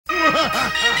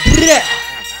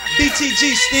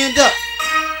BTG, stand up.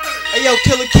 Hey yo,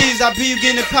 Killer Keys, I be you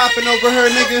getting it poppin' over her,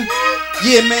 nigga.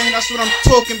 Yeah, man, that's what I'm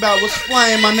talking about. What's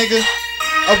flying, my nigga?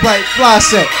 Alright, fly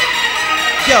set.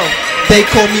 Yo, they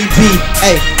call me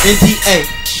B-A-N-D-A-N-A.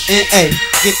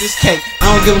 Get this cake. I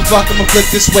don't give a fuck, I'ma flip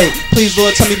this way. Please,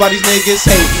 Lord, tell me why these niggas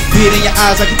hate. Be it in your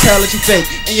eyes, I can tell that you fake.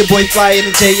 And your boy fly in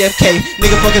the JFK.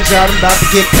 Nigga fucking drought, I'm about to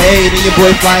get paid. And your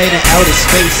boy fly in outer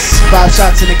space. 5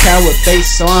 shots in a coward face,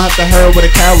 so I don't have to hear what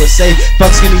a coward say. Fuck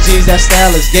skinny jeans, that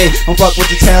style is gay. I'm fuck with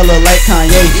the Taylor like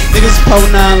Kanye. Niggas po 9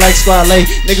 like Squale.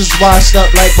 Niggas washed up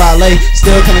like ballet.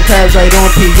 Still killing crabs right on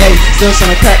PA. Still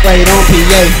selling crack right on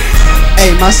PA.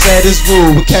 Ayy, my set is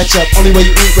rude with ketchup, only way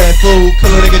you eat red food.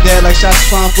 Kill a nigga dead like shots of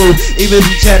fine food. Even if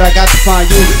you jet, I got to find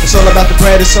you. It's all about the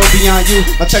bread, it's so beyond you.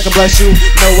 My tech will bless you,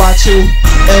 no I chew.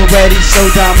 Ill ready, so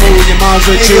down move. Your mom's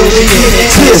with you. We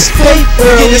get this paper, we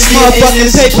get this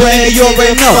motherfucking paper, nigga, you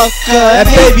already know. That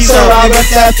baby's up, nigga,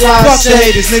 that fly. Fuck the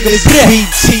haters, nigga, it's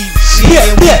BTG.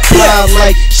 And we fly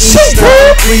like Easter,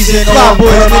 freezing on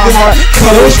boys, nigga.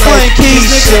 Coach like Keys,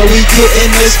 nigga, we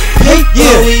getting this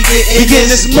paper, we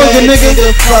getting this mugger, nigga.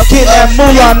 Get that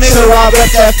moolah, nigga. I rep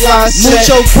that fly set.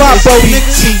 Mucho guapo,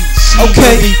 nigga.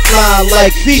 Okay, we fly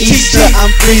like Easter.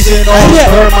 I'm freezing on,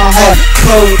 burn my heart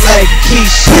cold like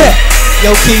Keisha. Yo,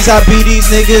 Keys, I be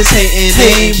these niggas hating.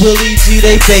 They ain't really G,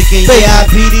 they faking. Yeah, I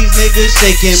be these niggas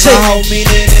shaking. My whole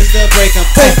meaning is to break them.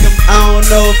 I don't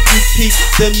know if you peep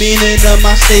the meaning of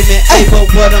my statement. Ay, but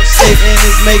what I'm stating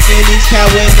is making these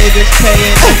coward niggas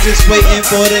paying. I'm just waiting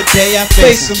for the day I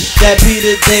face them. That be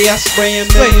the day I spray them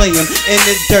and lay them in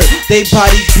the dirt. They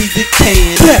bodies be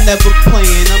decaying. I'm never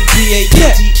playing. I'm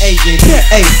B-A-N-D-A-N.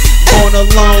 Ay, on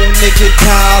alone, nigga,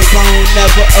 die alone.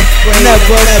 Never afraid.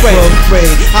 Never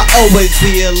afraid. I always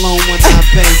be alone when I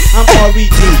bang. I'm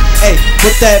ReD. Hey,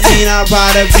 what that mean? I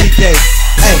ride every day.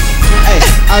 Hey,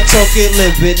 I talk it,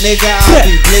 live it, nigga. I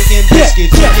be blinking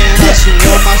biscuits. You can hustle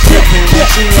on my shipping.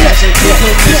 What you ask and get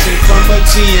permission from a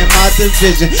G in my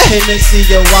division. Hennessy,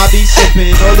 yo, I be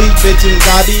sipping. All these bitches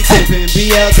I be pimping.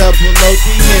 BL double OG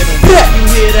hit 'em. You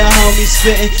hear the homie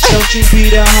spitting? Don't you be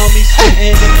the homie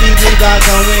spitting? If you leave, I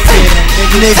go and get 'em.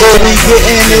 Nigga, we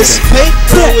getting this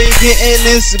paper, we getting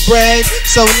this bread.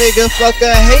 So nigga, fuck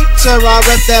a hater. I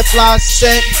rep that fly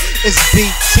set. It's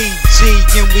BTG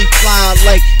and we fly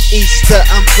like Easter.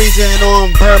 I'm freezing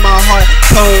on, burn my heart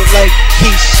cold like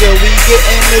Keisha. We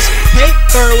getting this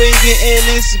paper, we getting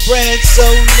this bread. So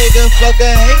nigga, fuck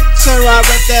a hater. I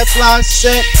rep that fly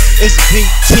set. It's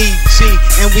BTG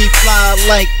and we fly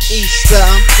like Easter.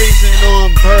 I'm freezing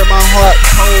on, burn my heart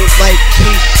cold like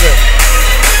Keisha.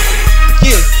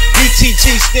 Yeah,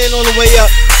 BTG, stand all the way up.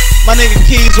 My nigga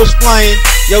Keys was flying.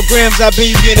 Yo, Grams, I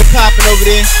be you getting it poppin' over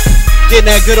there. Getting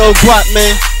that good old guap,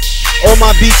 man. All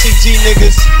my BTG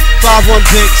niggas, 5-1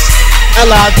 Dicks,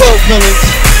 LI Gold Villains.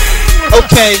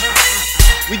 Okay,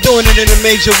 we doing it in a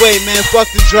major way, man. Fuck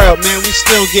the drought, man. We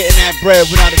still getting that bread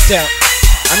without a doubt.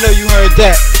 I know you heard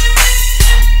that.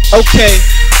 Okay,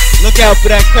 look out for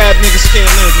that crab niggas can't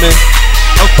live, man.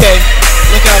 Okay,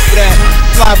 look out for that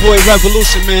Flyboy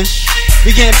Revolution, man.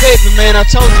 We getting paper, man. I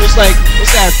told you it's like,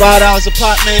 what's that, $5 a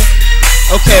pop, man?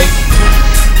 Okay.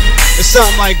 It's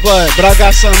something like Bud, but I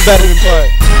got something better than Bud.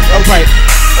 Alright.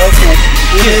 Okay.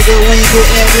 Nigga, we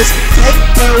getting this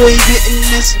paper, we getting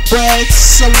this bread.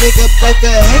 So nigga, fuck a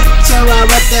hater. I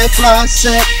rep that fly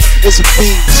set. It's a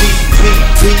BT,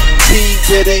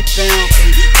 where they found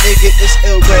me. Nigga, it's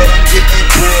ill red. I'm getting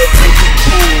bread, nigga,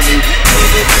 killing me.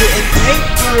 Nigga getting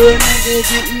paper, nigga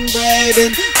getting bread.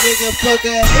 And nigga, fuck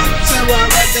a hater. I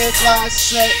rep that fly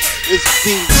set. It's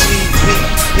BT,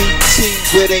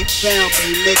 where they found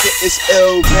me. Nigga, it's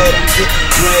ill red. I'm getting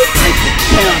bread, nigga,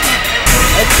 killing me.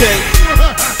 Okay.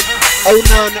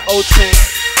 09 to 010.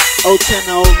 010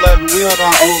 to 011. We on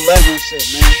our 011 shit,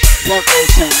 man. Fuck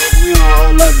 010, nigga. We on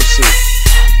our 011 shit.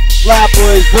 Fly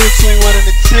Boys, Bullet 21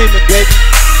 Entertainment.